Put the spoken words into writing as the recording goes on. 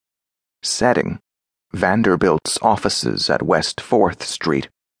Setting: Vanderbilt's offices at West 4th Street,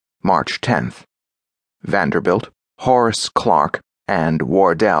 March 10th. Vanderbilt, Horace Clark, and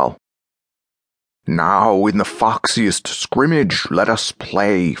Wardell. Now in the foxiest scrimmage let us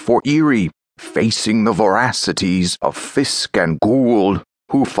play for Erie, facing the voracities of Fisk and Gould,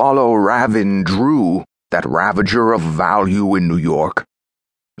 who follow Ravin Drew, that ravager of value in New York.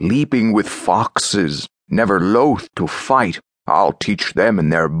 Leaping with foxes, never loath to fight, I'll teach them in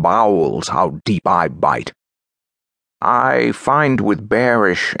their bowels how deep I bite. I find with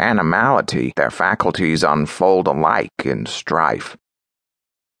bearish animality their faculties unfold alike in strife.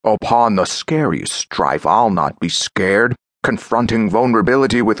 Upon the scariest strife I'll not be scared, confronting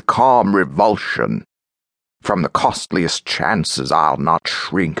vulnerability with calm revulsion. From the costliest chances I'll not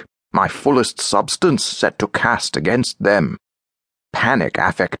shrink, my fullest substance set to cast against them. Panic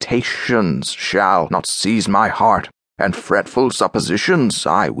affectations shall not seize my heart, and fretful suppositions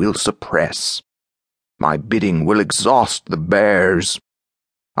I will suppress. My bidding will exhaust the bears.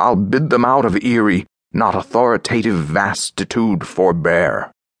 I'll bid them out of Erie, not authoritative vastitude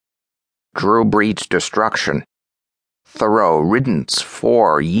forbear. Drew breeds destruction. Thorough riddance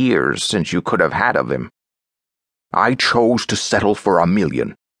 4 years since you could have had of him. I chose to settle for $1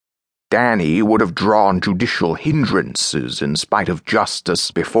 million. Danny would have drawn judicial hindrances in spite of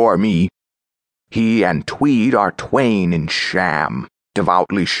justice before me. He and Tweed are twain in sham,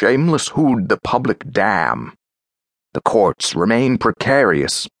 devoutly shameless who'd the public damn. The courts remain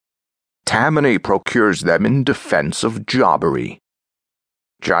precarious. Tammany procures them in defense of jobbery.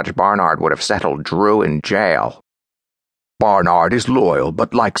 Judge Barnard would have settled Drew in jail. Barnard is loyal,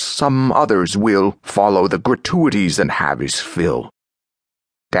 but like some others will follow the gratuities and have his fill.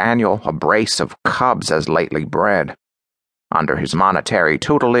 Daniel, a brace of cubs as lately bred. Under his monetary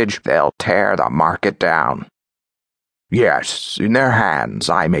tutelage, they'll tear the market down. Yes, in their hands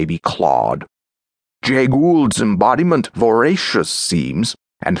I may be clawed. Jay Gould's embodiment voracious seems,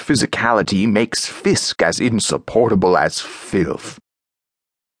 and physicality makes Fisk as insupportable as filth.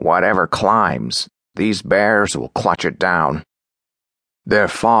 Whatever climbs, these bears will clutch it down. Their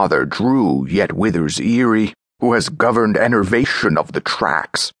father Drew yet withers Erie, who has governed enervation of the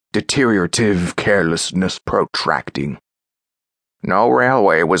tracks, deteriorative carelessness protracting. No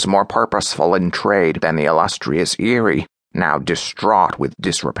railway was more purposeful in trade than the illustrious Erie, now distraught with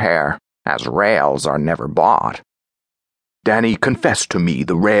disrepair, as rails are never bought. Danny confessed to me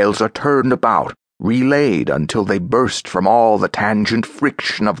the rails are turned about, relayed until they burst from all the tangent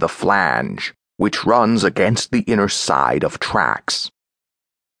friction of the flange, which runs against the inner side of tracks.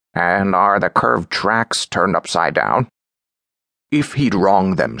 And are the curved tracks turned upside down? If he'd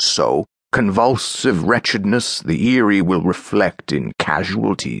wronged them so, convulsive wretchedness the Erie will reflect in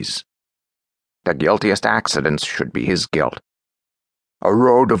casualties. The guiltiest accidents should be his guilt. A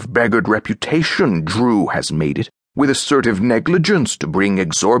road of beggared reputation Drew has made it, with assertive negligence to bring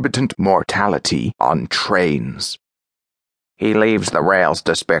exorbitant mortality on trains. He leaves the rails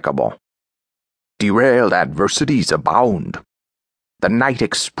despicable. Derailed adversities abound. The night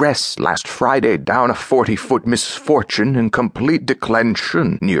express last Friday down a 40-foot misfortune in complete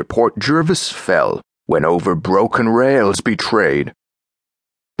declension near Port Jervis fell, when over broken rails betrayed.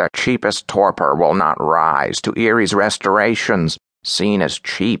 The cheapest torpor will not rise to Erie's restorations, seen as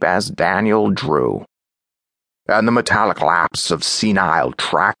cheap as Daniel Drew. And the metallic lapse of senile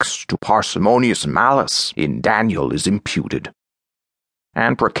tracks to parsimonious malice in Daniel is imputed.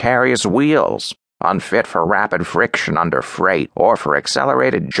 And precarious wheels, unfit for rapid friction under freight or for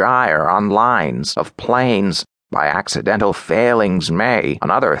accelerated gyre on lines of planes, by accidental failings may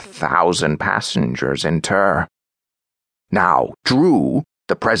another 1,000 passengers inter. Now, Drew,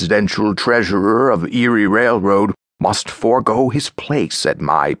 the presidential treasurer of Erie Railroad, must forego his place at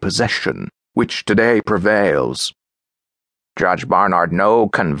my possession, which today prevails. Judge Barnard no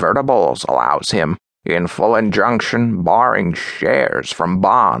convertibles allows him, in full injunction barring shares from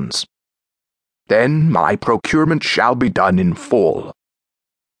bonds. Then my procurement shall be done in full.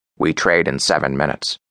 We trade in 7 minutes.